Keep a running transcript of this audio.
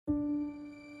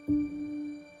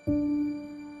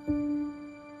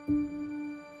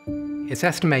It's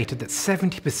estimated that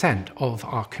 70% of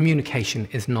our communication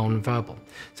is non-verbal.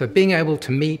 So being able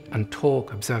to meet and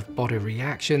talk, observe body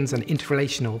reactions and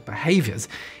interrelational behaviours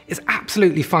is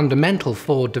absolutely fundamental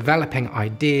for developing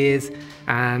ideas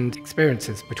and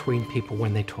experiences between people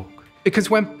when they talk. Because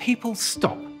when people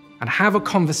stop and have a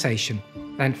conversation,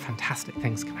 then fantastic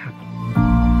things can happen.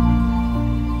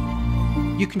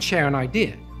 You can share an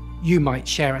idea, you might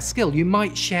share a skill, you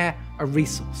might share a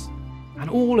resource. And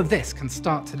all of this can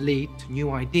start to lead to new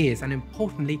ideas and,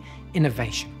 importantly,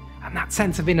 innovation. And that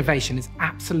sense of innovation is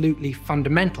absolutely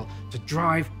fundamental to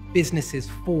drive businesses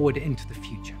forward into the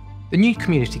future. The new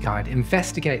Community Guide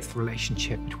investigates the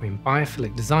relationship between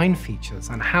biophilic design features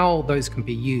and how those can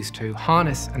be used to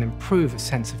harness and improve a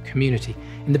sense of community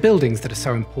in the buildings that are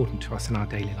so important to us in our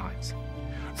daily lives.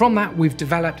 From that, we've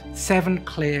developed 7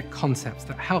 clear concepts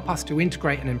that help us to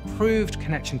integrate an improved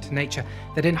connection to nature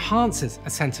that enhances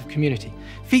a sense of community,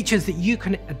 features that you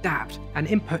can adapt and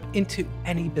input into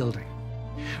any building.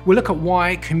 We'll look at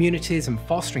why communities and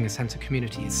fostering a sense of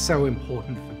community is so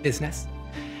important for business,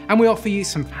 and we offer you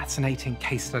some fascinating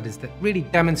case studies that really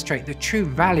demonstrate the true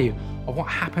value of what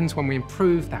happens when we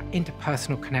improve that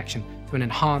interpersonal connection to an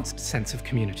enhanced sense of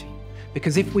community.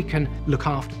 Because if we can look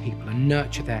after people and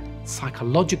nurture their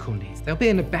psychological needs, they'll be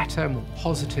in a better, more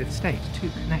positive state to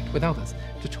connect with others,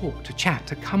 to talk, to chat,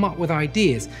 to come up with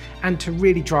ideas, and to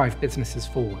really drive businesses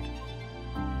forward.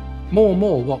 More and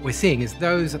more, what we're seeing is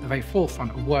those at the very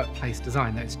forefront of workplace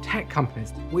design, those tech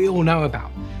companies that we all know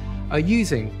about, are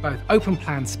using both open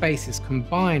plan spaces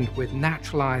combined with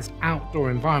naturalized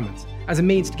outdoor environments as a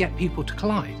means to get people to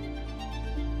collide.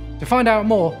 To find out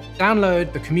more,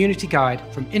 download the Community Guide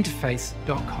from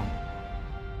interface.com.